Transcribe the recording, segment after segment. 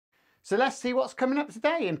So let's see what's coming up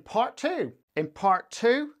today in part 2. In part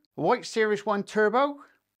 2, white Series 1 Turbo,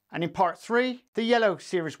 and in part 3, the yellow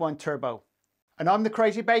Series 1 Turbo. And I'm the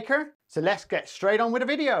Crazy Baker, so let's get straight on with the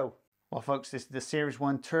video. Well folks, this is the Series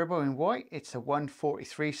 1 Turbo in white. It's a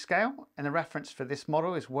 1/43 scale, and the reference for this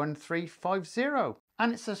model is 1350,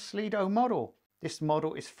 and it's a Solido model. This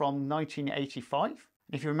model is from 1985.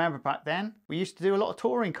 If you remember back then, we used to do a lot of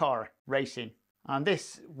touring car racing, and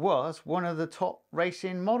this was one of the top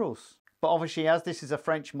racing models. But obviously, as this is a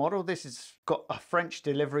French model, this has got a French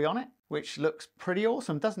delivery on it, which looks pretty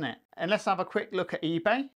awesome, doesn't it? And let's have a quick look at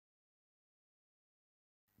eBay.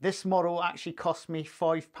 This model actually cost me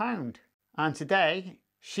 £5, and today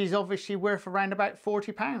she's obviously worth around about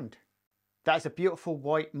 £40. That's a beautiful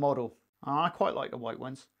white model. I quite like the white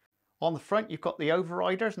ones. On the front, you've got the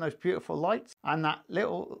overriders and those beautiful lights and that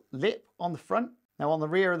little lip on the front. Now on the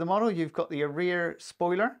rear of the model, you've got the rear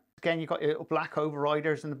spoiler. Again, you've got your little black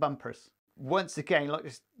overriders and the bumpers. Once again, like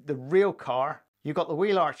this, the real car, you've got the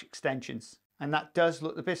wheel arch extensions, and that does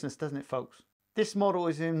look the business, doesn't it, folks? This model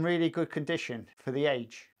is in really good condition for the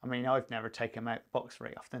age. I mean, I've never taken them out of the box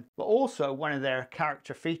very often. But also, one of their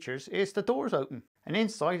character features is the doors open. And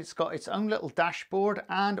inside, it's got its own little dashboard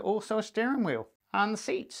and also a steering wheel. And the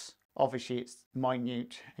seats. Obviously, it's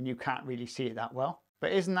minute and you can't really see it that well.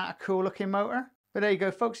 But isn't that a cool looking motor? But there you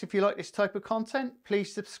go, folks. If you like this type of content,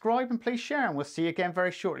 please subscribe and please share. And we'll see you again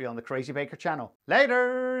very shortly on the Crazy Baker channel.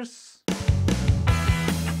 Laters!